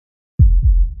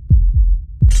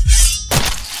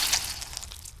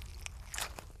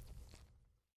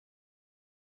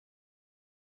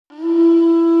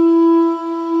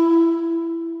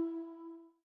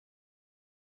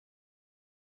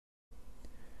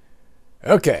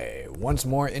Okay, once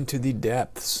more into the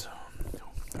depths.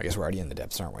 I guess we're already in the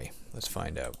depths, aren't we? Let's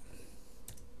find out.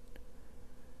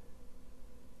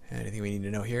 Anything we need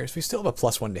to know here is we still have a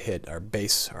 +1 to hit. Our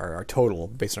base, our total,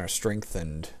 based on our strength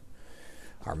and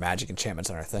our magic enchantments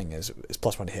on our thing, is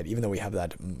 +1 to hit, even though we have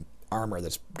that armor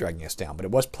that's dragging us down. But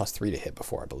it was +3 to hit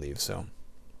before, I believe, so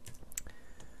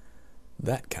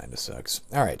that kind of sucks.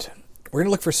 All right, we're going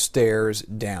to look for stairs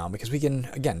down, because we can,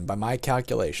 again, by my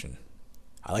calculation,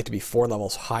 I like to be 4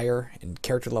 levels higher in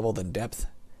character level than depth.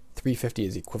 350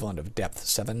 is the equivalent of depth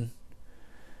 7.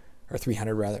 Or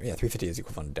 300 rather. Yeah, 350 is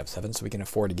equivalent to depth 7, so we can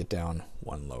afford to get down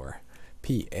 1 lower.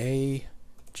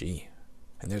 P-A-G.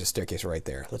 And there's a staircase right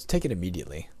there. Let's take it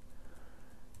immediately.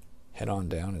 Head on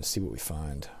down and see what we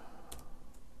find.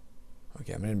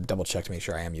 Okay, I'm going to double check to make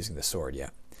sure I am using the sword.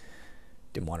 Yeah.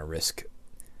 Didn't want to risk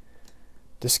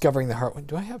discovering the heart.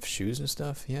 Do I have shoes and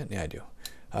stuff? Yeah, I do.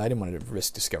 I didn't want to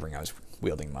risk discovering I was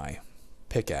wielding my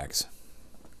pickaxe.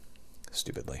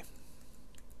 Stupidly.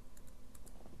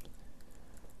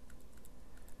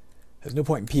 There's no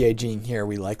point in PAGing here.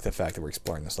 We like the fact that we're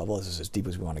exploring this level. This is as deep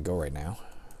as we want to go right now.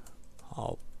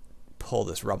 I'll pull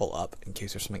this rubble up in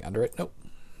case there's something under it. Nope.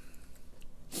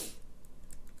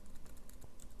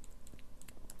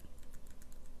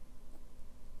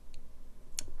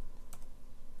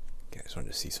 Okay, I just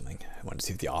wanted to see something. I wanted to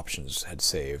see if the options had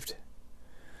saved.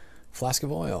 Flask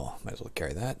of oil. Might as well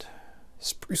carry that.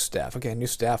 Spruce staff. Okay, a new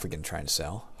staff we can try and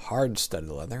sell. Hard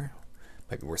studded leather.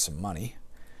 Might be worth some money.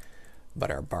 But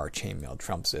our bar chainmail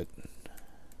trumps it.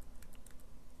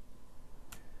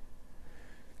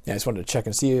 Yeah, I just wanted to check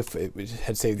and see if it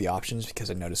had saved the options, because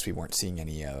I noticed we weren't seeing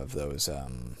any of those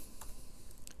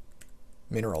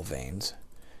mineral veins.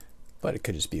 But it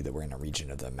could just be that we're in a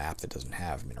region of the map that doesn't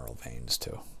have mineral veins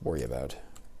to worry about.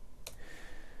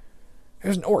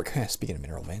 There's an orc. Speaking of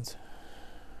mineral veins.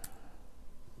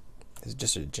 Is it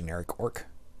just a generic orc?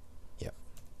 Yep.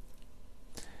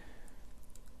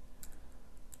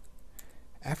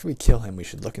 After we kill him, we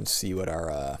should look and see what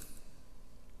our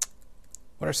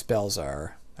spells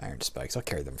are. Iron spikes. I'll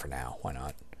carry them for now. Why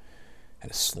not?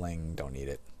 And a sling. Don't need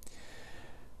it.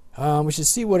 We should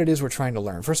see what it is we're trying to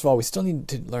learn. First of all, we still need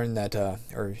to learn that,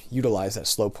 or utilize that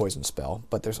slow poison spell.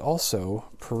 But there's also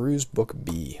Peruse Book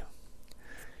B.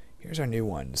 Here's our new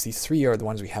ones. These 3 are the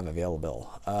ones we have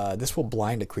available. This will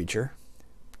blind a creature.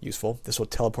 Useful. This will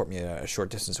teleport me a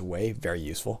short distance away. Very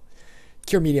useful.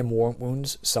 Cure medium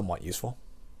wounds. Somewhat useful.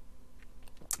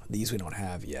 These we don't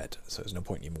have yet, so there's no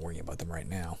point in even worrying about them right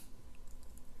now.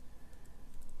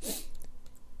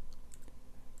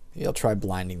 Maybe I'll try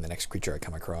blinding the next creature I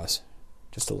come across,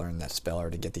 just to learn that spell or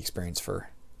to get the experience for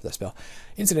that spell.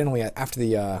 Incidentally, after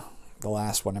the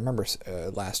last one, I remember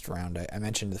last round I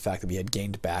mentioned the fact that we had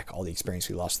gained back all the experience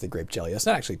we lost to the grape jelly. That's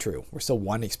not actually true. We're still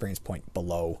 1 experience point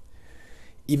below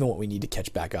even what we need to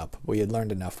catch back up. We had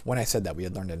learned enough. When I said that, we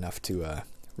had learned enough to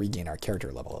regain our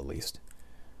character level at least.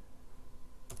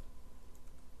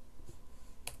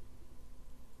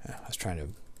 I was trying to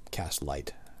cast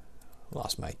light.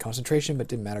 Lost my concentration, but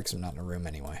didn't matter because I'm not in a room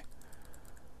anyway.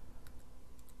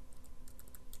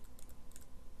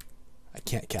 I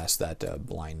can't cast that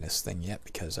blindness thing yet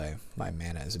because my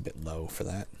mana is a bit low for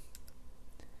that.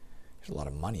 There's a lot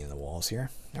of money in the walls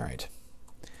here. All right.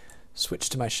 Switch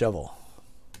to my shovel.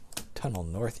 Tunnel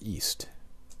northeast.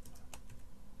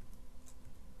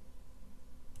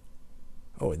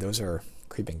 Oh, those are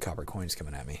creeping copper coins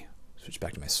coming at me. Switch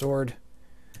back to my sword.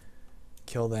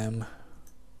 Kill them.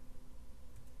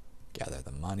 Gather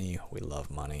the money. We love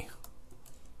money.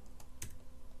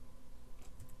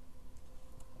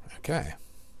 Okay.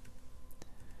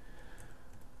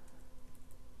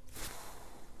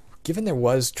 Given there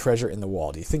was treasure in the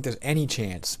wall, do you think there's any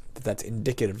chance that that's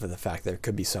indicative of the fact there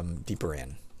could be some deeper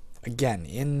in? Again,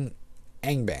 in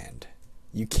Angband,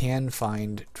 you can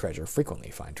find treasure, frequently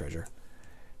find treasure,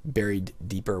 buried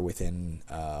deeper within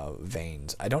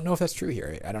veins. I don't know if that's true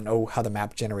here. I don't know how the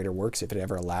map generator works, if it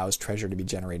ever allows treasure to be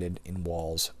generated in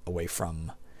walls away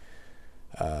from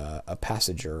a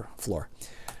passage or floor.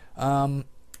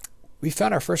 We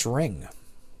found our first ring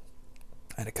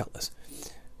and a cutlass.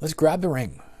 Let's grab the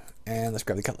ring and let's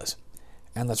grab the cutlass.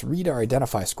 And let's read our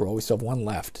identify scroll. We still have 1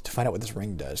 left to find out what this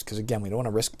ring does, because again, we don't want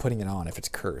to risk putting it on if it's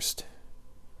cursed.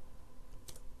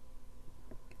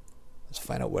 Let's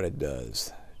find out what it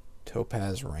does.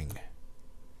 Topaz ring.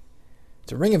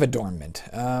 It's a ring of adornment.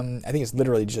 I think it's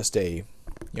literally just a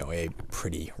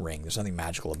pretty ring. There's nothing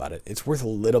magical about it. It's worth a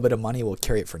little bit of money. We'll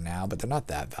carry it for now, but they're not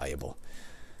that valuable.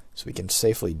 So we can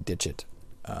safely ditch it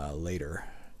later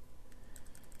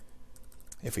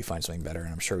if we find something better,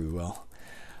 and I'm sure we will.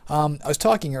 I was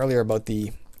talking earlier about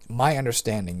the my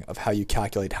understanding of how you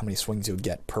calculate how many swings you'll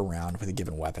get per round with a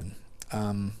given weapon.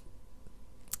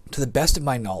 To the best of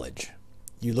my knowledge,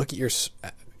 you look at your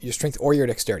strength or your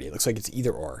dexterity. It looks like it's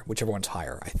either or, whichever one's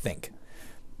higher, I think.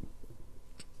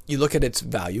 You look at its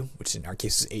value, which in our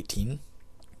case is 18,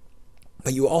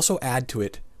 but you also add to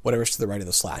it whatever's to the right of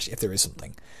the slash, if there is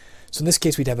something. So in this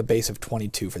case, we'd have a base of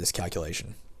 22 for this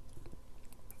calculation.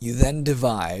 You then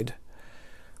divide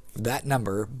that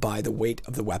number by the weight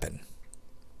of the weapon.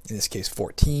 In this case,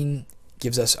 14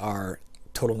 gives us our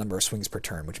total number of swings per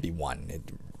turn, which would be 1. It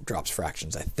drops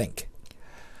fractions, I think.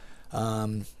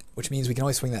 Which means we can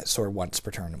only swing that sword once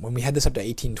per turn. When we had this up to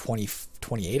 18, 20,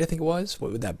 28, I think it was,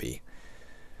 what would that be?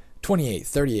 28,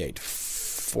 38,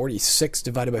 46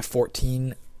 divided by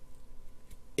 14.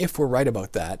 If we're right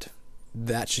about that,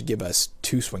 that should give us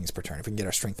 2 swings per turn if we can get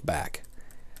our strength back.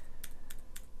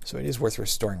 So it is worth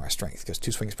restoring our strength, because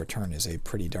 2 swings per turn is a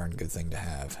pretty darn good thing to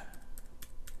have.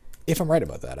 If I'm right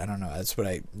about that, I don't know. That's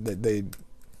what the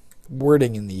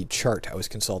wording in the chart I was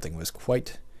consulting was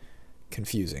quite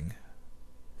confusing.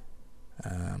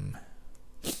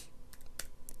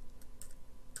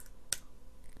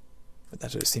 But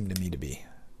that's what it seemed to me to be.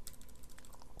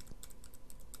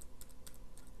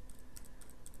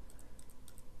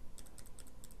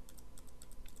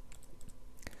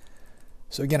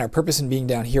 So again, our purpose in being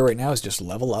down here right now is just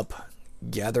level up,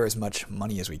 gather as much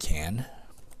money as we can,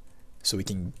 so we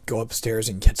can go upstairs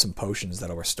and get some potions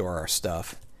that'll restore our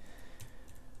stuff.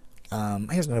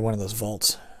 Here's another one of those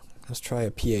vaults. Let's try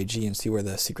a PAG and see where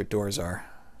the secret doors are.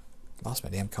 Lost my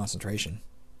damn concentration.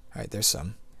 Alright, there's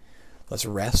some. Let's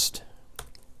rest.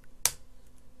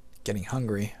 Getting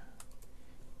hungry.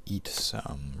 Eat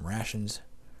some rations.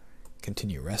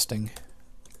 Continue resting.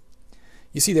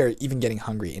 You see there, even getting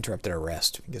hungry interrupted our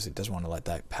rest, because it doesn't want to let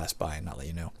that pass by and not let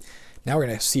you know. Now we're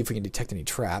going to see if we can detect any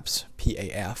traps.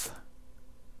 PAF.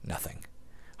 Nothing.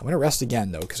 I'm going to rest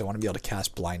again, though, because I want to be able to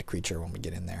cast Blind Creature when we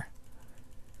get in there.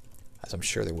 As I'm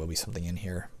sure there will be something in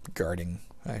here guarding.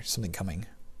 Something coming.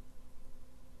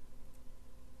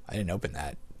 I didn't open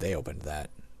that. They opened that.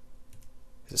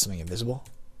 Is it something invisible?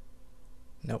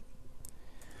 Nope.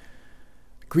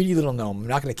 Greedy little gnome. I'm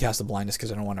not going to cast the blindness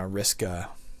because I don't want to risk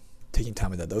taking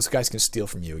time with that. Those guys can steal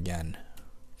from you again.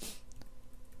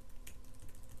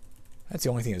 That's the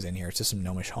only thing that's in here. It's just some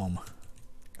gnomish home.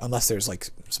 Unless there's like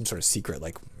some sort of secret.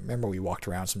 Like, remember we walked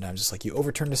around sometimes. It's like you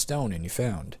overturned a stone and you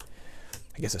found.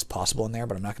 I guess it's possible in there,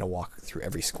 but I'm not going to walk through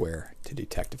every square to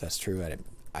detect if that's true.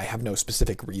 I have no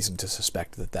specific reason to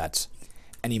suspect that that's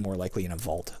any more likely in a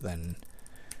vault than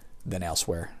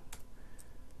elsewhere.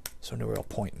 So no real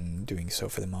point in doing so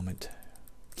for the moment.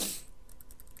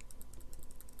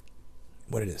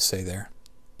 What did it say there?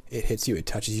 It hits you, it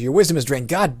touches you. Your wisdom is drained.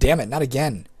 God damn it, not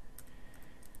again.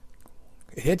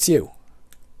 It hits you.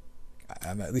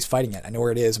 I'm at least fighting it. I know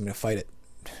where it is. I'm going to fight it.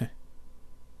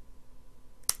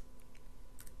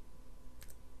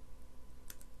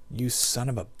 You son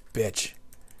of a bitch.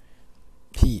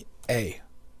 P.A.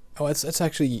 Oh, let's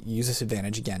actually use this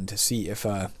advantage again to see if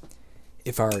our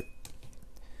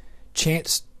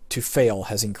chance to fail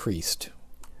has increased.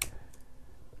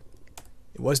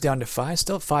 It was down to 5.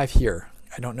 Still at 5 here.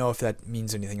 I don't know if that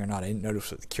means anything or not. I didn't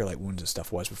notice what the Cure Light Wounds and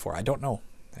stuff was before. I don't know.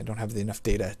 I don't have enough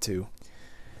data to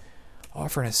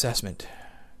offer an assessment.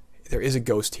 There is a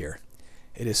ghost here.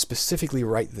 It is specifically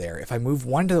right there. If I move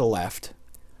 1 to the left,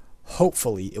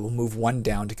 hopefully it will move 1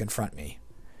 down to confront me.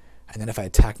 And then if I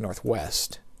attack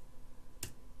northwest,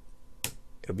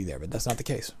 it'll be there. But that's not the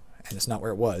case. And it's not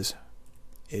where it was.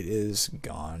 It is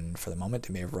gone for the moment.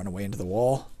 It may have run away into the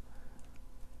wall.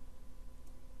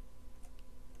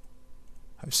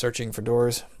 I'm searching for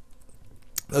doors.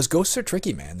 Those ghosts are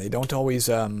tricky, man. They don't always...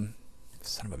 Son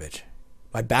of a bitch.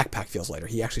 My backpack feels lighter.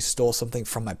 He actually stole something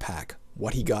from my pack.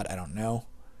 What he got, I don't know.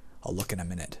 I'll look in a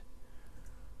minute.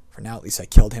 For now, at least I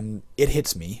killed him. It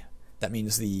hits me. That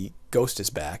means the ghost is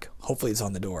back. Hopefully it's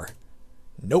on the door.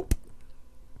 Nope.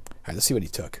 Alright, let's see what he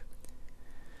took.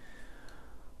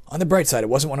 On the bright side, it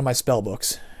wasn't one of my spell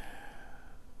books.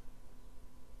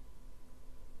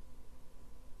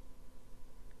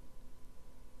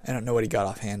 I don't know what he got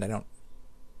offhand. I don't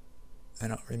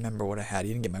remember what I had.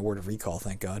 He didn't get my word of recall,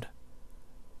 thank God.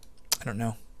 I don't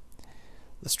know.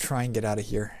 Let's try and get out of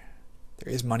here.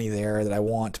 There is money there that I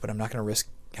want, but I'm not going to risk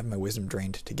having my wisdom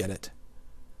drained to get it.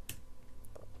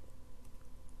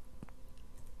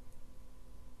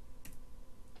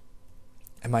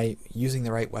 Am I using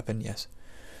the right weapon? Yes.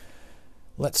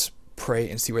 Let's pray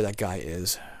and see where that guy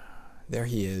is. There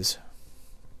he is.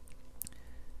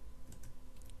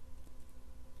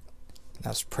 Now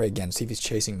let's pray again, see if he's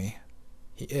chasing me.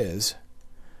 He is.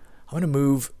 I'm going to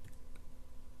move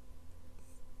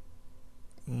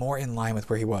more in line with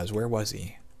where he was. Where was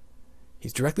he?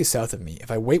 He's directly south of me.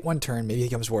 If I wait one turn, maybe he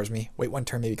comes towards me. Wait one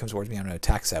turn, maybe he comes towards me. I'm going to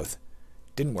attack south.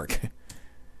 Didn't work.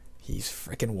 He's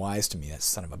freaking wise to me, that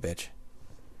son of a bitch.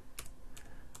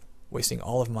 Wasting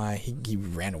all of my... He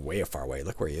ran away far away.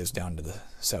 Look where he is, down to the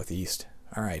southeast.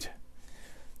 Alright.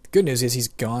 The good news is he's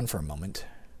gone for a moment.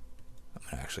 I'm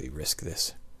going to actually risk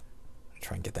this. I'm going to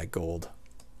try and get that gold.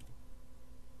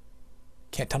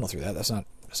 Can't tunnel through that. That's not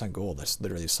gold. That's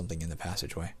literally something in the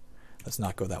passageway. Let's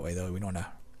not go that way, though. We don't want to...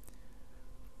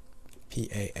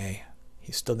 PAA.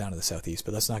 He's still down to the southeast,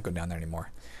 but let's not go down there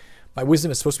anymore. My wisdom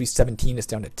is supposed to be 17. It's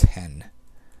down to 10.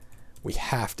 We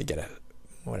have to get a...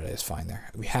 What did I just find there?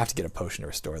 We have to get a potion to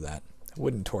restore that. A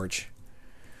wooden torch.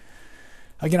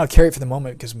 Again, I'll carry it for the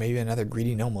moment because maybe another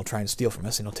greedy gnome will try and steal from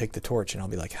us and he'll take the torch and I'll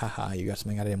be like, haha, you got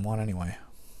something I didn't want anyway.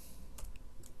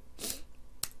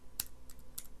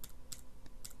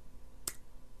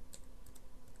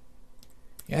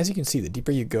 Yeah, as you can see, the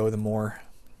deeper you go, the more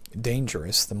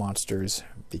dangerous the monsters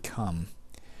become.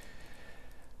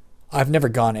 I've never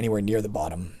gone anywhere near the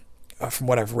bottom. From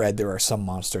what I've read, there are some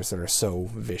monsters that are so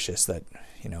vicious that,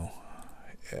 you know,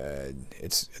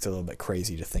 it's a little bit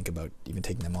crazy to think about even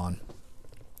taking them on.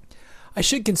 I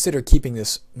should consider keeping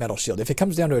this metal shield. If it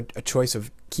comes down to a choice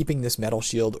of keeping this metal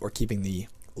shield or keeping the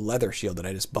leather shield that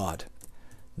I just bought,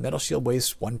 metal shield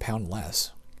weighs 1 pound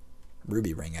less.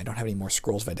 Ruby ring. I don't have any more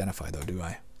scrolls of identify though, do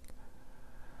I?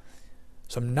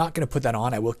 So I'm not going to put that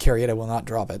on. I will carry it. I will not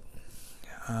drop it.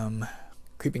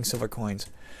 Creeping silver coins.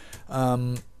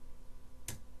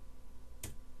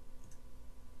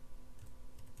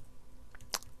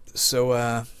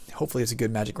 So hopefully it's a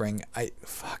good magic ring.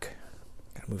 Fuck.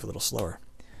 Gotta move a little slower.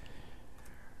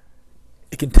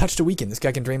 It can touch to weaken. This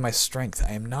guy can drain my strength.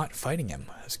 I am not fighting him.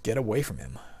 Let's get away from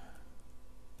him.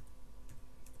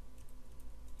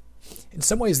 In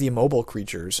some ways, the immobile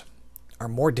creatures are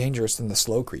more dangerous than the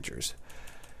slow creatures.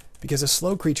 Because a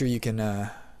slow creature you can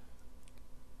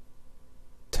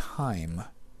time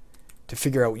to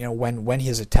figure out, you know, when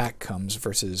his attack comes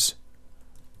versus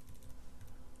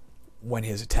when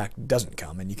his attack doesn't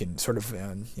come, and you can sort of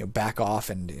you know, back off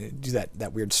and do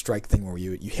that weird strike thing where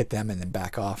you hit them and then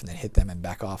back off and then hit them and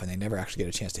back off and they never actually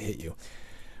get a chance to hit you.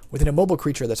 With an immobile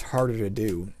creature, that's harder to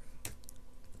do,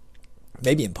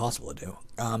 maybe impossible to do,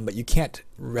 but you can't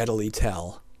readily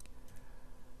tell.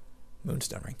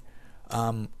 Moonstone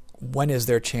ring. When is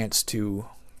their chance to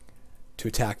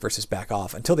attack versus back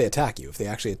off until they attack you? If they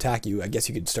actually attack you, I guess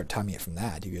you could start timing it from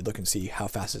that. You could look and see how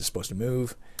fast it's supposed to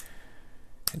move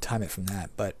and time it from that.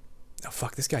 But, oh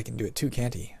fuck, this guy can do it too,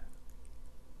 can't he?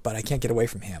 But I can't get away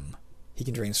from him. He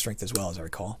can drain strength as well, as I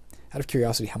recall. Out of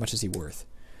curiosity, how much is he worth?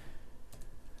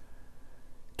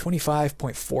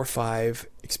 25.45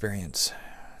 experience.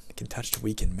 He can touch to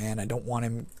weaken. Man, I don't want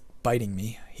him biting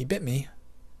me. He bit me,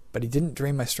 but he didn't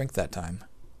drain my strength that time.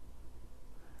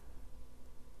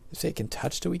 Did you say it can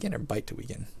touch to weaken or bite to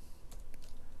weaken?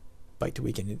 Bite to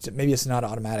weaken. Maybe it's not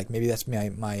automatic. Maybe that's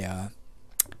my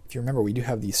if you remember, we do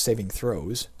have these saving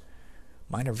throws.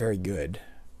 Mine are very good.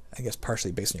 I guess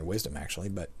partially based on your wisdom, actually,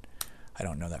 but I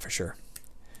don't know that for sure.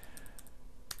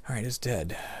 Alright, it's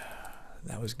dead.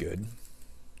 That was good.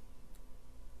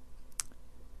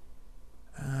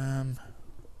 You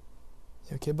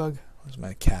okay, bug? There's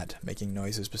my cat making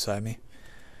noises beside me.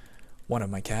 One of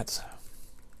my cats.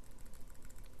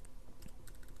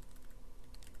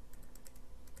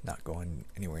 Not going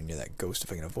anywhere near that ghost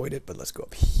if I can avoid it, but let's go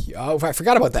up here. Oh, I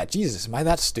forgot about that. Jesus, am I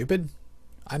that stupid?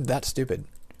 I'm that stupid.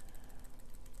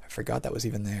 I forgot that was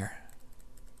even there.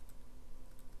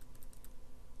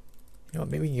 You know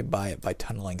what, maybe we can get by it by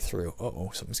tunneling through.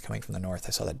 Uh-oh, something's coming from the north.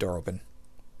 I saw that door open.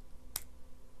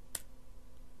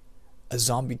 A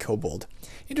zombie kobold.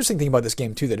 Interesting thing about this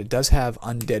game, too, that it does have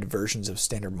undead versions of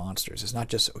standard monsters. It's not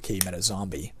just, okay, you met a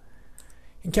zombie.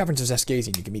 In Caverns of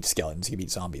Zascasian, you can meet skeletons, you can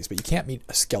meet zombies, but you can't meet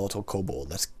a skeletal kobold.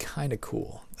 That's kind of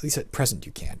cool. At least at present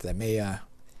you can't. That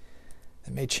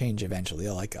may change eventually.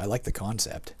 I like the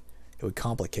concept. It would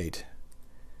complicate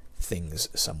things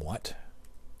somewhat.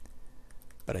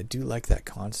 But I do like that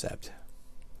concept.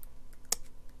 I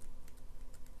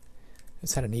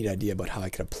just had a neat idea about how I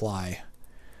could apply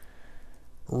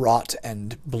rot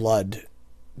and blood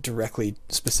directly,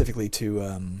 specifically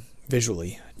to,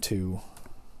 visually, to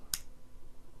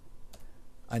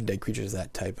undead creatures of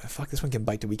that type. Fuck, this one can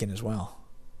bite to weaken as well.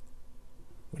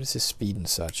 What is his speed and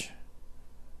such?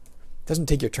 Doesn't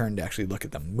take your turn to actually look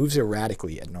at them. Moves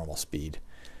erratically at normal speed.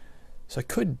 So I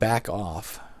could back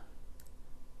off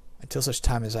until such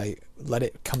time as I let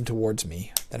it come towards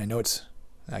me. Then I know it's...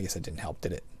 I guess that didn't help,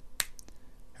 did it?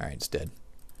 Alright, it's dead.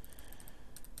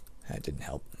 That didn't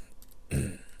help.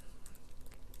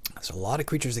 There's a lot of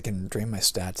creatures that can drain my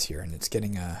stats here, and it's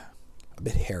getting a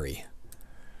bit hairy.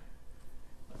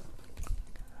 I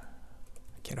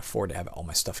can't afford to have all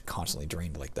my stuff constantly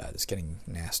drained like that. It's getting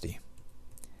nasty.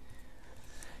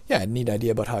 Yeah, I had a neat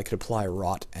idea about how I could apply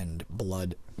rot and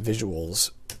blood visuals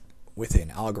with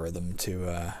an algorithm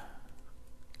to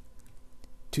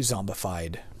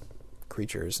zombified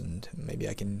creatures, and maybe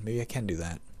I can do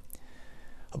that.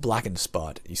 A blackened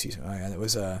spot. You see, it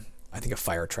was I think a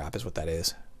fire trap is what that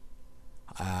is.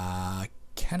 I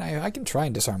can try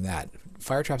and disarm that.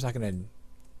 Fire trap's not going to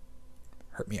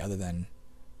hurt me other than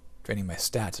draining my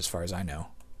stats, as far as I know.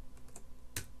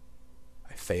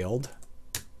 I failed.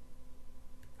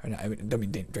 Or no, I don't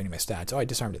mean draining my stats. Oh, I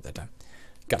disarmed it that time.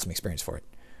 Got some experience for it.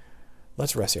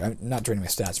 Let's rest here. I'm not draining my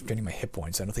stats. I'm draining my hit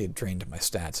points. I don't think it drained my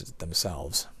stats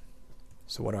themselves.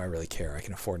 So what do I really care? I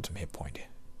can afford some hit point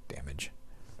damage.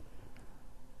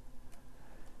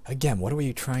 Again, what are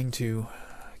we trying to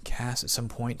cast at some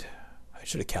point? I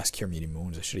should have cast Cure Medium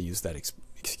Wounds. I should have used that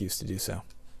excuse to do so.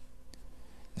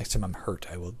 Next time I'm hurt,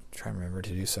 I will try and remember to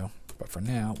do so. But for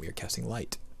now, we are casting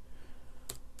Light.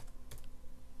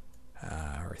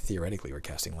 Or theoretically, we're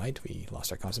casting Light. We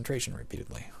lost our concentration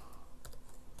repeatedly.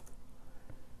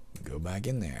 Go back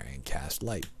in there and cast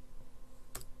Light.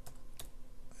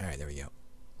 Alright, there we go.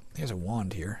 There's a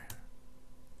wand here.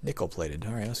 Nickel plated.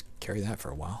 Alright, let's carry that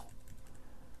for a while.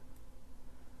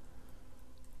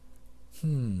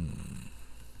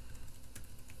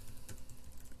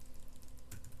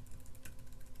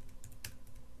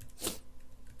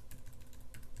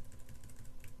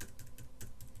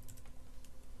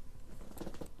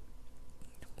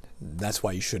 That's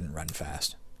why you shouldn't run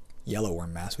fast. Yellow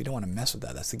worm mass, we don't want to mess with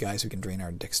that. That's the guys who can drain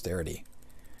our dexterity.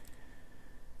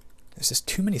 There's just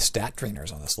too many stat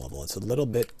drainers on this level. It's a little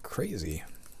bit crazy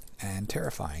and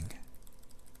terrifying.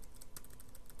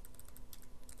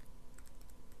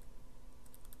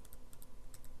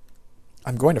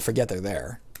 I'm going to forget they're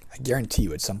there. I guarantee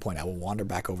you at some point I will wander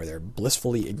back over there,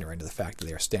 blissfully ignorant of the fact that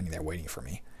they are standing there waiting for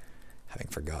me, having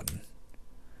forgotten.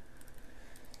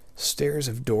 Stairs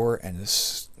of door and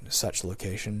such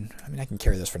location. I mean, I can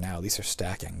carry this for now. At least they're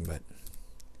stacking, but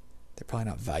they're probably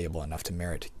not valuable enough to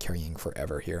merit carrying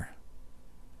forever here.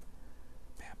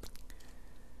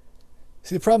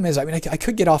 See, the problem is, I mean, I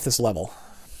could get off this level,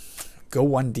 go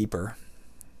one deeper.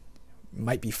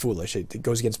 Might be foolish. It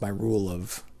goes against my rule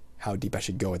of how deep I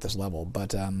should go at this level,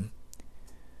 but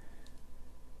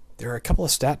there are a couple of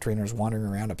stat drainers wandering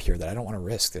around up here that I don't want to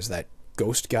risk. There's that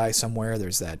ghost guy somewhere.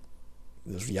 There's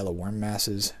those yellow worm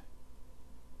masses.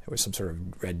 There was some sort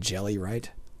of red jelly,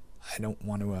 right? I don't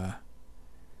want to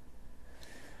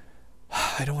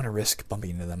risk bumping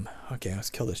into them. Okay,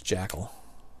 let's kill this jackal.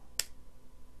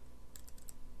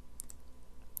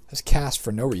 Let's cast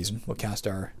for no reason. We'll cast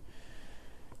our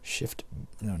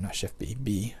not Shift B,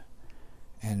 B.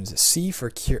 And is it C for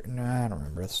cure? No, I don't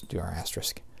remember. Let's do our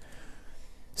asterisk.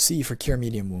 C for cure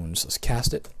medium wounds. Let's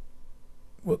cast it.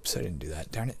 Whoops, I didn't do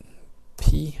that. Darn it.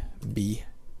 P, B,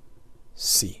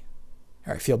 C.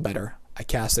 Alright, feel better. I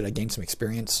cast it. I gained some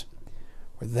experience.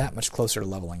 We're that much closer to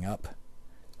leveling up.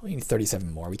 We need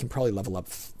 37 more. We can probably level up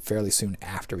fairly soon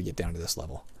after we get down to this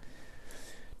level.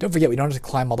 Don't forget, we don't have to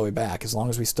climb all the way back. As long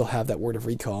as we still have that word of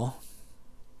recall.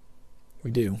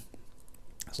 We do.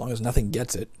 As long as nothing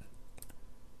gets it.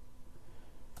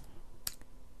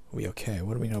 We okay.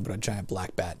 What do we know about a giant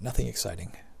black bat? Nothing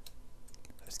exciting.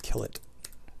 Let's kill it.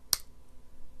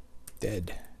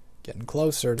 Dead. Getting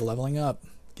closer to leveling up.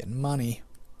 Getting money.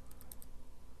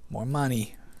 More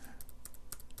money.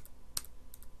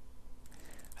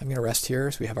 I'm going to rest here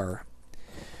so we have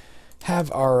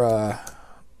our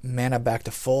mana back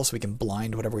to full so we can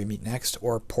blind whatever we meet next,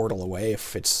 or portal away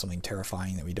if it's something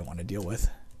terrifying that we don't want to deal with.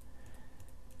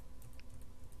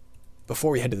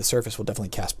 Before we head to the surface, we'll definitely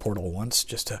cast portal once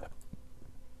just to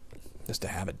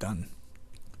have it done.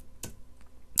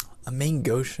 A main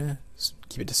Gosha,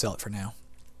 keep it to sell it for now.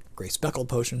 Gray speckled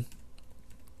potion,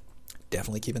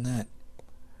 definitely keeping that.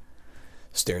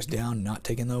 Stairs down, not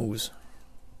taking those.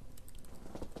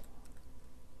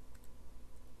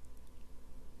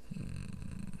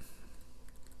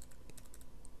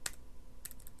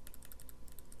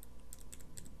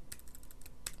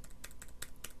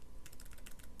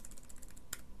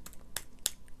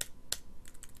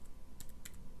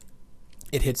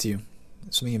 It hits you.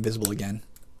 Something invisible again.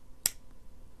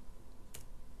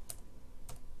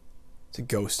 It's a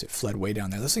ghost. It fled way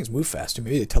down there. Those things move fast.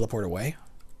 Maybe they teleport away.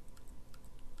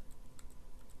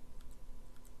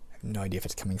 I have no idea if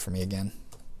it's coming for me again.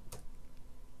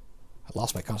 I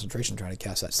lost my concentration trying to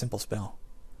cast that simple spell.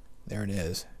 There it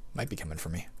is. Might be coming for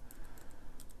me.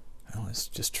 Well, let's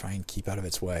just try and keep out of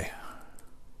its way.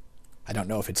 I don't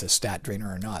know if it's a stat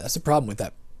drainer or not. That's the problem with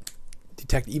that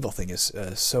detect evil thing, is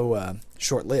so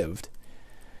short-lived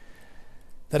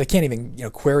that I can't even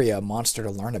query a monster to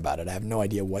learn about it. I have no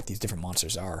idea what these different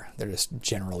monsters are. They're just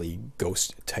generally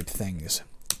ghost type things.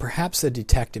 Perhaps the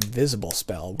detect invisible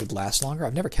spell would last longer.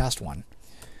 I've never cast one.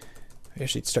 I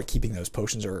should start keeping those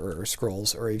potions or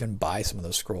scrolls, or even buy some of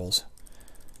those scrolls,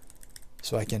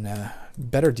 so I can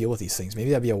better deal with these things. Maybe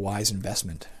that'd be a wise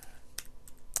investment.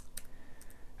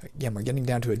 Again, we're getting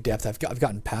down to a depth. I've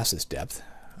gotten past this depth,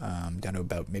 down to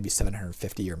about maybe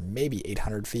 750 or maybe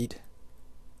 800 feet.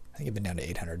 I think I've been down to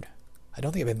 800. I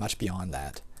don't think I've been much beyond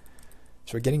that.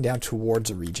 So we're getting down towards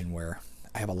a region where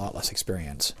I have a lot less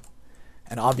experience.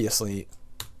 And obviously,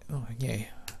 oh yay,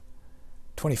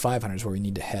 2500 is where we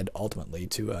need to head ultimately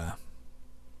to,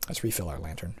 let's refill our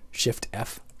lantern. Shift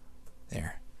F.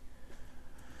 There.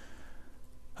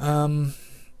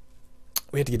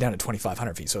 We have to get down to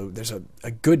 2500 feet, so there's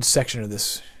a good section of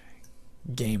this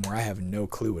game where I have no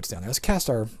clue what's down there. Let's cast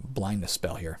our blindness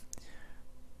spell here.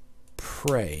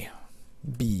 Pray.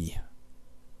 B.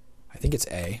 I think it's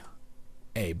A.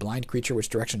 A. Blind creature, which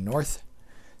direction? North.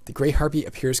 The Grey Harpy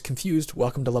appears confused.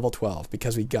 Welcome to level 12,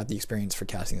 because we got the experience for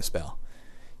casting the spell.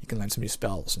 You can learn some new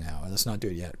spells now. Let's not do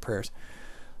it yet. Prayers.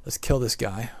 Let's kill this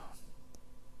guy.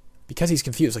 Because he's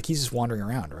confused, like he's just wandering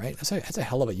around, right? That's a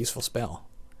hell of a useful spell.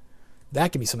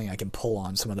 That could be something I can pull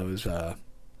on some of those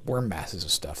worm masses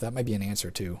and stuff. That might be an answer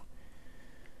to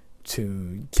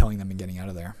killing them and getting out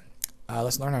of there.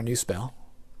 Let's learn our new spell.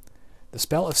 The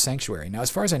Spell of Sanctuary. Now, as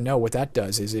far as I know, what that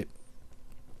does is it...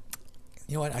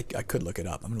 You know what? I could look it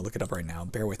up. I'm going to look it up right now.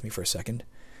 Bear with me for a second.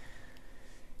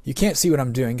 You can't see what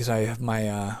I'm doing because I have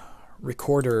my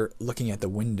recorder looking at the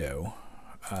window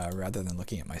rather than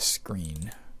looking at my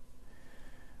screen.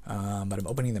 But I'm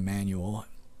opening the manual,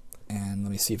 and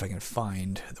let me see if I can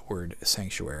find the word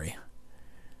sanctuary,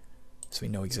 so we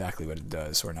know exactly what it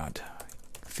does, so we're not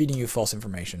feeding you false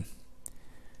information.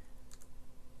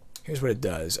 Here's what it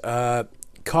does.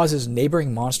 Causes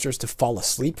neighboring monsters to fall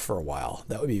asleep for a while.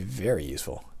 That would be very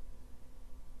useful.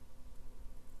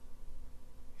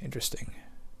 Interesting.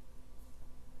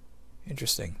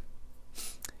 Interesting.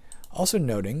 Also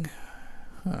noting...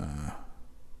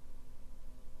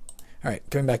 Alright,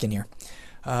 coming back in here.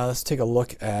 Let's take a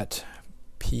look at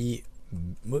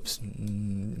whoops.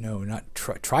 No, not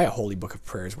try a holy book of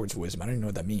prayers, words of wisdom. I don't even know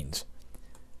what that means.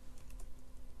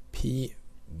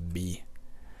 PB.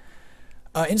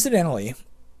 Incidentally,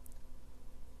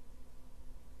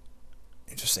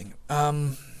 interesting.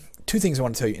 Two things I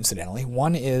want to tell you incidentally.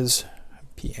 One is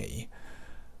PAE.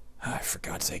 For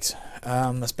God's sakes.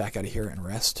 Let's back out of here and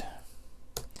rest.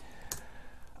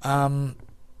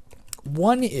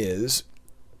 One is,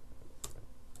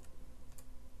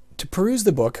 to peruse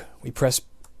the book, we press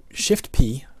Shift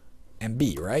P and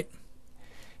B, right?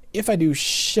 If I do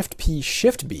Shift P,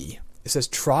 Shift B, it says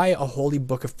try a holy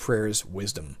book of prayers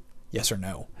wisdom. Yes or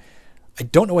no? I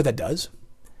don't know what that does,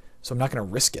 so I'm not going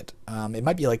to risk it. It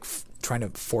might be like trying to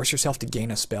force yourself to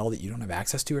gain a spell that you don't have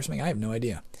access to or something. I have no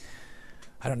idea.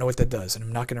 I don't know what that does, and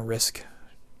I'm not going to risk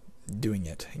doing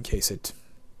it in case it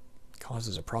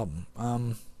causes a problem.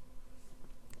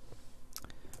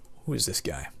 Who is this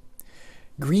guy?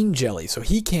 Green Jelly. So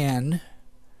he can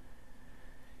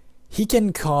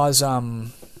cause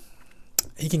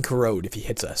he can corrode if he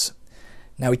hits us.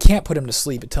 Now we can't put him to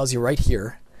sleep. It tells you right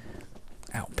here.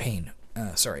 Ow, pain.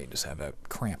 Sorry, I just have a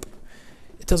cramp.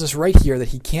 It tells us right here that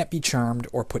he can't be charmed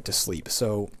or put to sleep.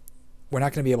 So we're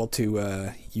not going to be able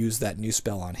to use that new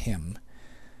spell on him.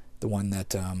 The one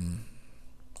that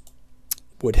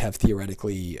would have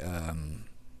theoretically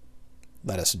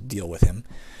let us deal with him.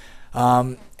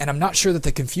 And I'm not sure that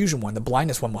the confusion one, the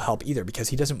blindness one, will help either because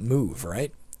he doesn't move,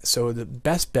 right? So the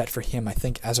best bet for him, I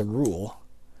think, as a rule,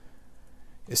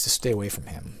 is to stay away from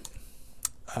him.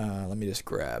 Let me just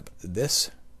grab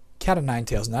this. Cat of Nine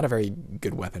Tails, not a very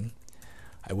good weapon.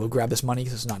 I will grab this money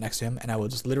because it's not next to him, and I will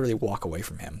just literally walk away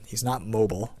from him. He's not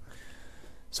mobile,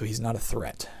 so he's not a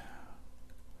threat.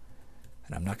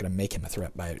 And I'm not going to make him a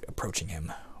threat by approaching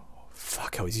him.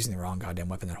 Fuck, I was using the wrong goddamn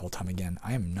weapon that whole time again.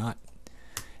 I am not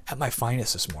at my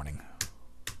finest this morning.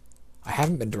 I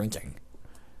haven't been drinking,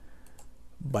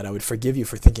 but I would forgive you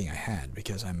for thinking I had,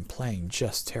 because I'm playing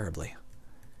just terribly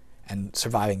and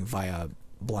surviving via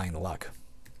blind luck.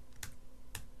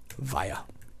 Via.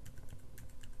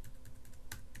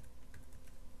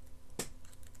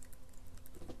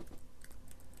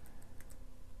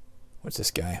 What's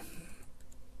this guy?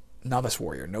 Novice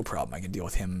Warrior, no problem. I can deal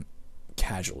with him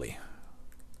casually.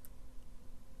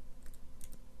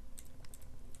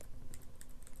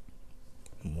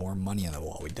 More money on the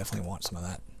wall. We definitely want some of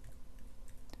that.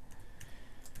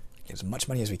 Get as much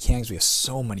money as we can because we have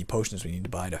so many potions we need to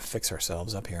buy to fix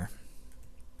ourselves up here.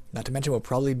 Not to mention we'll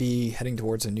probably be heading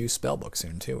towards a new spell book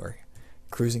soon too, or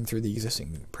cruising through the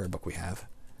existing prayer book we have.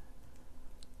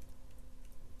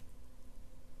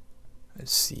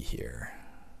 Let's see here.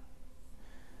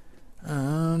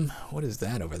 What is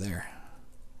that over there?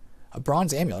 A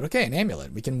bronze amulet. Okay, an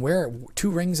amulet. We can wear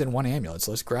 2 rings and 1 amulet.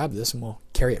 So let's grab this and we'll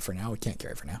carry it for now. We can't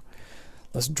carry it for now.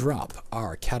 Let's drop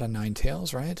our cat o' nine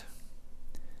tails, right?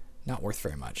 Not worth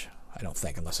very much, I don't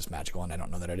think, unless it's magical, and I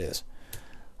don't know that it is.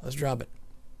 Let's drop it.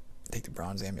 Take the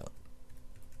bronze amulet.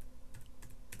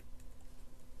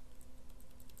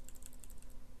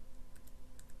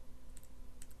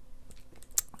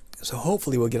 So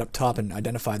hopefully we'll get up top and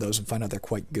identify those and find out they're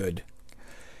quite good.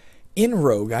 In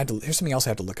Rogue, here's something else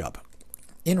I have to look up.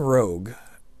 In Rogue,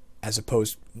 as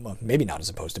opposed, well, maybe not as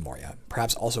opposed to Moria,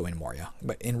 perhaps also in Moria,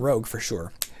 but in Rogue for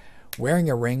sure, wearing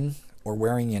a ring or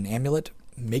wearing an amulet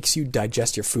makes you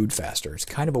digest your food faster. It's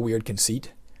kind of a weird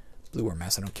conceit. Blue or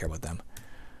mess, I don't care about them.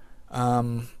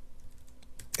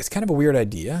 It's kind of a weird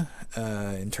idea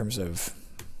in terms of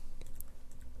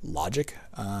logic,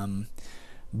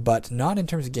 but not in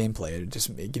terms of gameplay.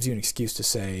 It gives you an excuse to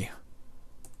say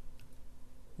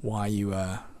why you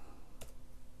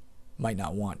might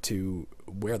not want to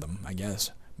wear them, I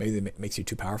guess. Maybe it makes you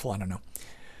too powerful, I don't know.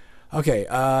 Okay,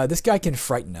 this guy can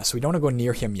frighten us, so we don't want to go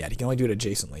near him yet. He can only do it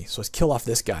adjacently. So let's kill off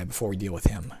this guy before we deal with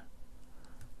him.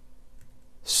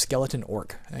 Skeleton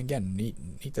orc. Again, neat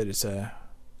that it's a...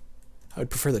 I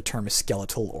would prefer the term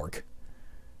skeletal orc.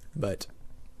 But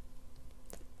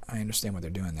I understand what they're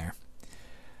doing there.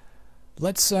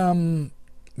 Let's,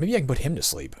 maybe I can put him to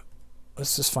sleep.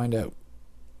 Let's just find out.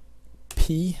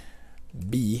 P,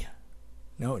 B.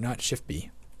 No, not Shift B.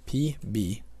 P,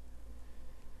 B.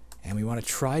 And we want to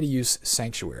try to use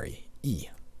Sanctuary. E.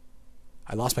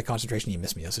 I lost my concentration. He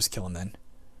missed me. Let's just kill him then.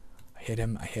 I hit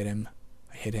him. I hit him.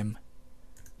 I hit him.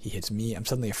 He hits me. I'm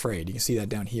suddenly afraid. You can see that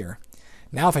down here.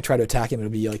 Now if I try to attack him, it'll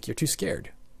be like, you're too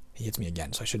scared. He hits me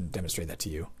again, so I shouldn't demonstrate that to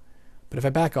you. But if I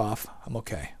back off, I'm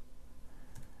okay.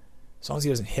 As long as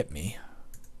he doesn't hit me,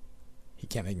 he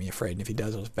can't make me afraid. And if he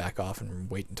does, I'll just back off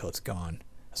and wait until it's gone.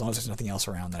 As long as there's nothing else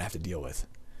around that I have to deal with.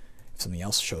 If something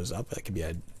else shows up, that could be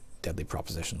a deadly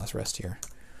proposition. Let's rest here.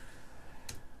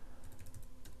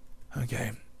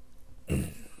 Okay.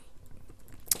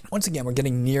 Once again, we're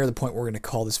getting near the point where we're going to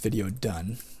call this video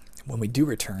done. When we do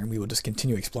return, we will just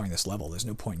continue exploring this level. There's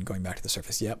no point in going back to the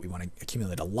surface yet. We want to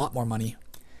accumulate a lot more money.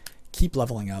 Keep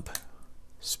leveling up.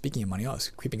 Speaking of money, oh,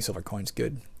 creeping silver coins,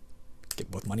 good. Get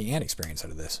both money and experience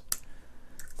out of this.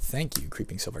 Thank you,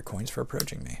 creeping silver coins, for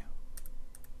approaching me.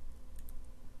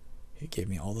 You gave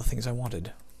me all the things I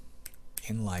wanted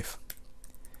in life.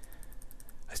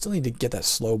 I still need to get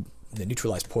the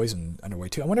neutralized poison underway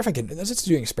too. I wonder if I can, let's just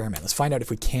do an experiment. Let's find out if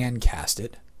we can cast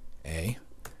it.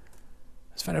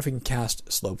 Let's find out if we can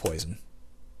cast slow poison.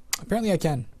 Apparently I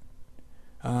can.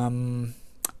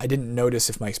 I didn't notice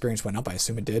if my experience went up. I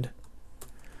assume it did.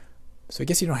 So I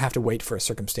guess you don't have to wait for a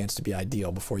circumstance to be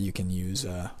ideal before you can use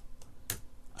a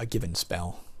given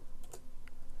spell.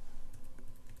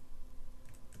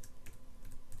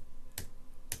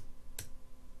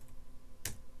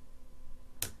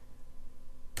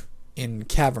 In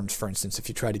caverns, for instance, if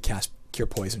you tried to cast Cure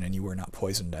Poison and you were not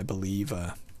poisoned, I believe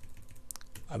it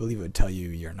would tell you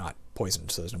you're not poisoned,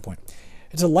 so there's no point.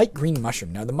 It's a light green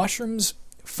mushroom. Now, the mushrooms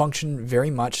function very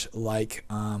much like...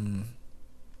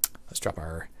 let's drop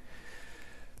our...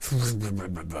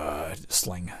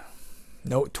 sling.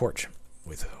 No, torch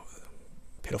with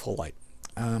pitiful light.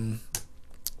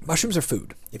 Mushrooms are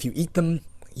food. If you eat them,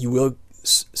 you will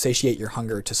satiate your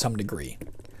hunger to some degree.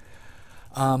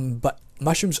 But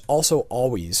mushrooms also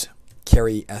always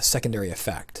carry a secondary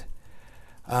effect.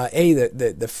 They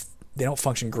don't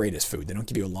function great as food. They don't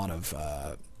give you a lot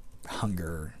of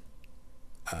hunger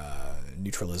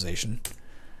neutralization.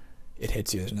 It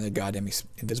hits you. There's another goddamn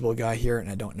invisible guy here, and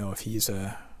I don't know if he's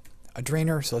a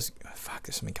drainer. So let's... Fuck,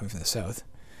 there's something coming from the south.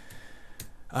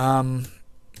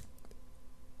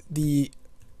 The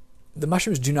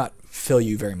mushrooms do not fill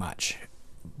you very much,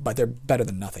 but they're better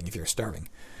than nothing if you're starving.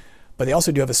 But they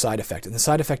also do have a side effect, and the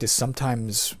side effect is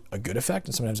sometimes a good effect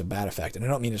and sometimes a bad effect. And I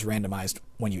don't mean it's randomized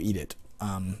when you eat it.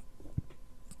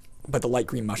 But the light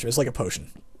green mushroom is like a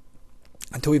potion.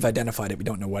 Until we've identified it, we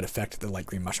don't know what effect the light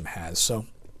green mushroom has. So,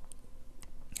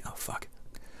 oh fuck.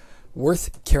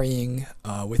 Worth carrying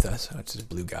with us. Oh, it's just a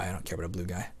blue guy. I don't care about a blue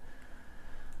guy.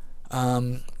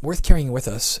 Worth carrying with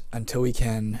us until we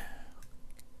can...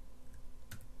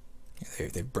 Yeah,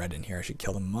 they've bred in here. I should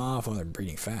kill them off. Oh, they're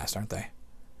breeding fast, aren't they?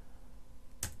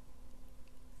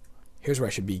 Here's where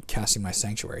I should be casting my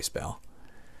Sanctuary spell.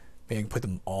 Maybe I can put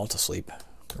them all to sleep.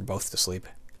 Or both to sleep.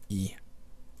 E.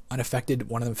 Unaffected.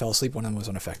 One of them fell asleep. One of them was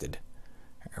unaffected.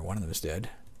 Or one of them is dead.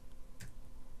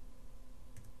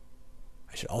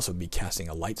 I should also be casting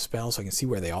a light spell so I can see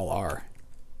where they all are.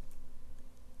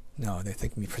 No, they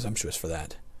think me presumptuous for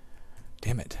that.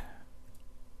 Damn it.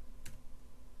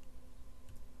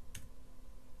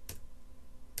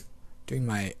 Doing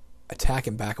my attack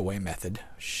and back away method.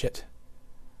 Shit.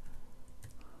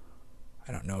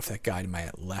 I don't know if that guy to my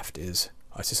left is...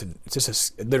 Oh, it's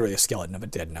just literally a skeleton of a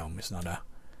dead gnome. It's not a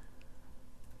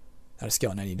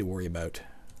skeleton I need to worry about.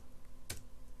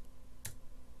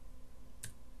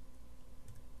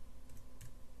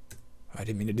 I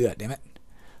didn't mean to do that, damn it.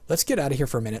 Let's get out of here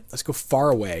for a minute. Let's go far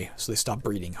away so they stop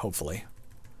breeding, hopefully.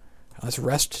 Let's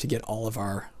rest to get all of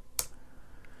our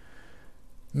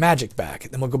magic back.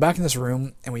 Then we'll go back in this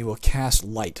room and we will cast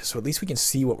light, so at least we can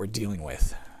see what we're dealing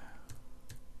with.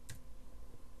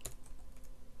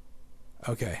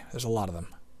 Okay, there's a lot of them.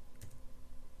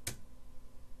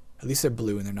 At least they're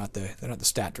blue and they're not the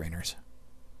stat drainers.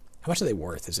 How much are they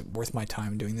worth? Is it worth my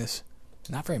time doing this?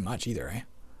 Not very much either, eh?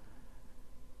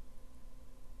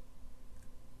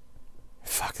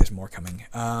 Fuck, there's more coming.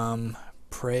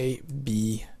 Pray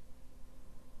be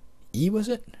E, was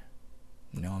it?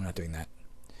 No, I'm not doing that.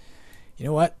 You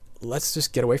know what? Let's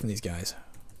just get away from these guys.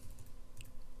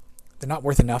 They're not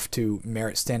worth enough to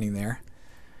merit standing there.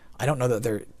 I don't know that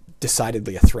they're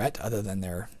decidedly a threat other than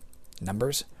their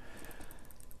numbers.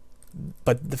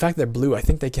 But the fact that they're blue, I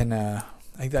think they can... I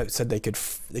think that said they could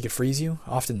freeze you.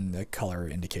 Often the color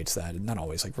indicates that. Not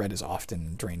always. Like red is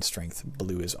often drain strength.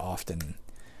 Blue is often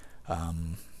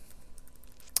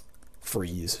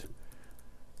freeze.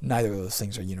 Neither of those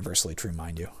things are universally true,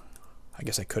 mind you. I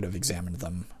guess I could have examined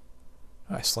them.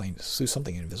 Oh, I slew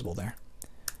something invisible there.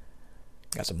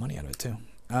 Got some money out of it too.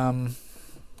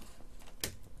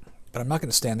 But I'm not going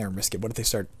to stand there and risk it. What if they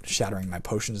start shattering my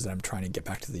potions that I'm trying to get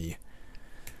back to the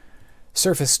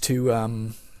surface to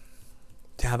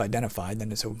have identified?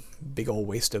 Then it's a big old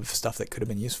waste of stuff that could have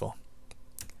been useful.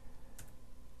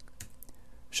 I'll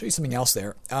show you something else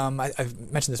there.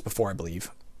 I've mentioned this before, I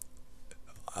believe.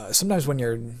 Sometimes when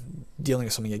you're dealing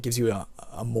with something, it gives you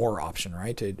a more option,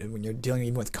 right? When you're dealing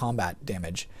even with combat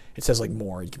damage, it says like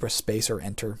more. You can press space or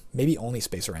enter, maybe only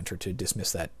space or enter to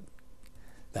dismiss that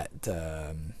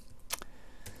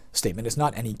statement. It's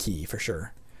not any key for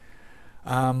sure.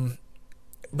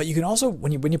 But you can also,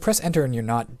 when you press enter and you're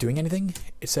not doing anything,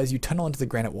 it says you tunnel into the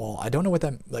granite wall. I don't know what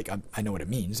that, like, I know what it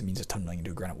means. It means it's tunneling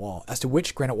into a granite wall. As to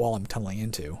which granite wall I'm tunneling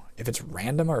into, if it's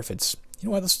random or if it's, you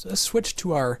know what, let's switch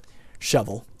to our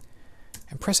shovel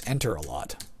and press enter a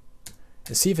lot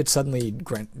and see if it suddenly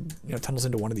tunnels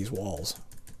into one of these walls.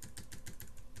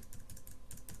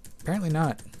 Apparently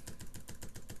not.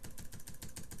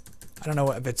 I don't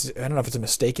know if it's a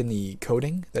mistake in the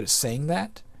coding that it's saying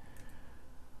that,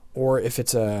 or if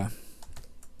it's a...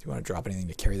 Do you want to drop anything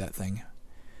to carry that thing?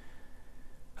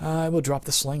 I will drop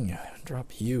the sling.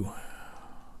 Drop you.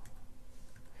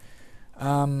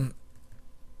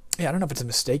 Yeah, I don't know if it's a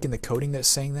mistake in the coding that's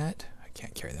saying that. I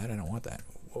can't carry that. I don't want that.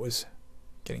 What was...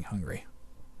 Getting hungry.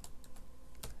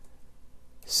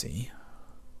 C.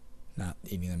 Not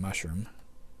eating the mushroom.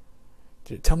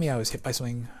 Did it tell me I was hit by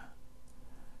something?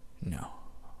 No.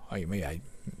 Oh, maybe I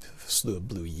slew a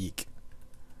blue yeek.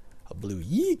 A blue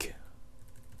yeek?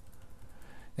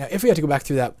 Now, if we have to go back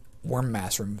through that worm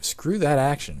mass room, screw that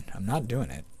action. I'm not doing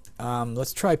it.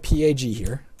 Let's try PAG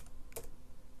here.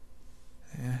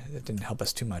 That didn't help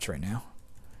us too much right now.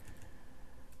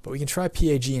 But we can try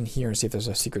PAG in here and see if there's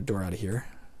a secret door out of here.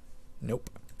 Nope.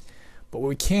 But what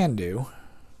we can do,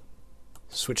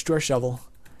 switch to our shovel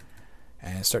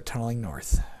and start tunneling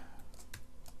north.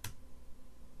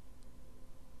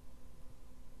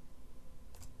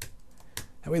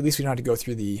 That way at least we don't have to go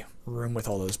through the room with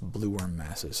all those blue worm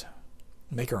masses.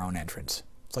 Make our own entrance.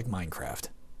 It's like Minecraft.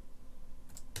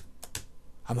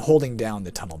 I'm holding down the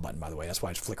tunnel button, by the way. That's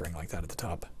why it's flickering like that at the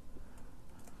top.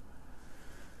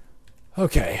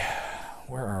 Okay,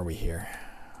 where are we here?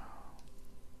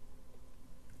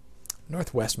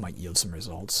 Northwest might yield some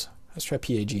results. Let's try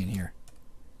PAG in here.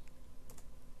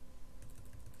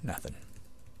 Nothing.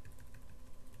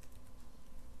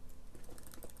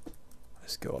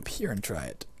 Let's go up here and try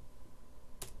it.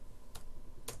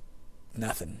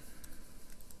 Nothing.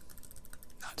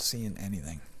 Not seeing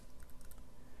anything.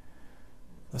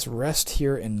 Let's rest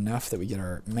here enough that we get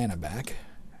our mana back.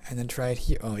 And then try it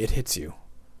here. Oh, it hits you.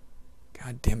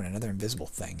 God damn it, another invisible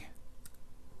thing.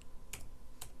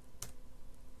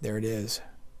 There it is.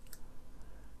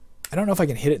 I don't know if I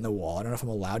can hit it in the wall. I don't know if I'm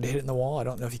allowed to hit it in the wall. I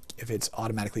don't know if it's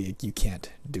automatically you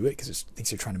can't do it because it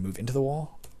thinks you're trying to move into the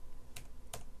wall.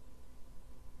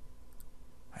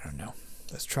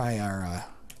 Let's try our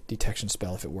detection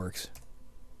spell if it works.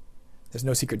 There's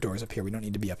no secret doors up here. We don't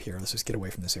need to be up here. Let's just get away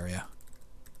from this area.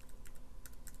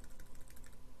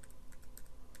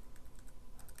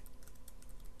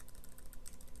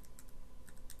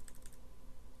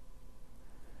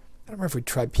 I don't remember if we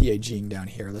tried PAGing down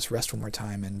here. Let's rest one more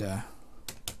time and then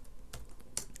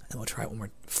we'll try it one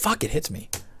more. Fuck, it hits me.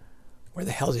 Where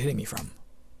the hell is it hitting me from?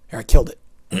 Here, I killed it.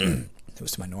 It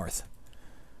was to my north.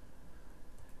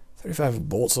 35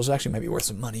 bolts. Those actually might be worth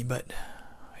some money, but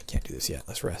I can't do this yet.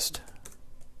 Let's rest.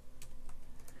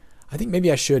 I think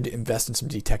maybe I should invest in some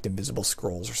detect invisible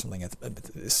scrolls or something.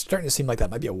 It's starting to seem like that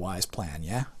might be a wise plan,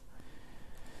 yeah?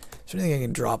 Is there anything I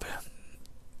can drop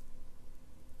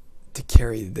to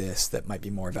carry this that might be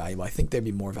more valuable? I think they'd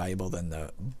be more valuable than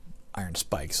the iron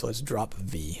spikes. So let's drop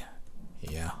V.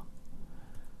 Yeah.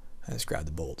 Let's grab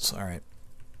the bolts. All right.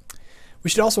 We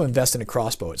should also invest in a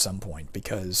crossbow at some point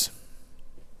because,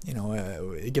 you know,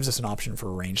 it gives us an option for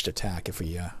a ranged attack if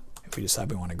we decide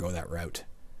we want to go that route.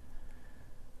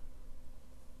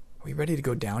 Are we ready to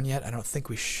go down yet? I don't think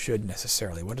we should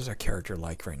necessarily. What is our character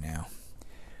like right now?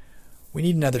 We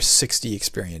need another 60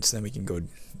 experience, then we can go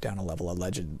down a level,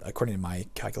 according to my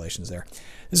calculations there.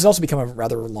 This has also become a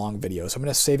rather long video, so I'm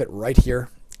going to save it right here.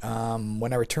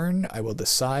 When I return, I will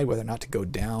decide whether or not to go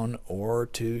down or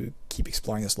to keep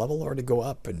exploring this level or to go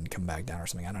up and come back down or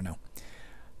something. I don't know.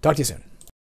 Talk to you soon.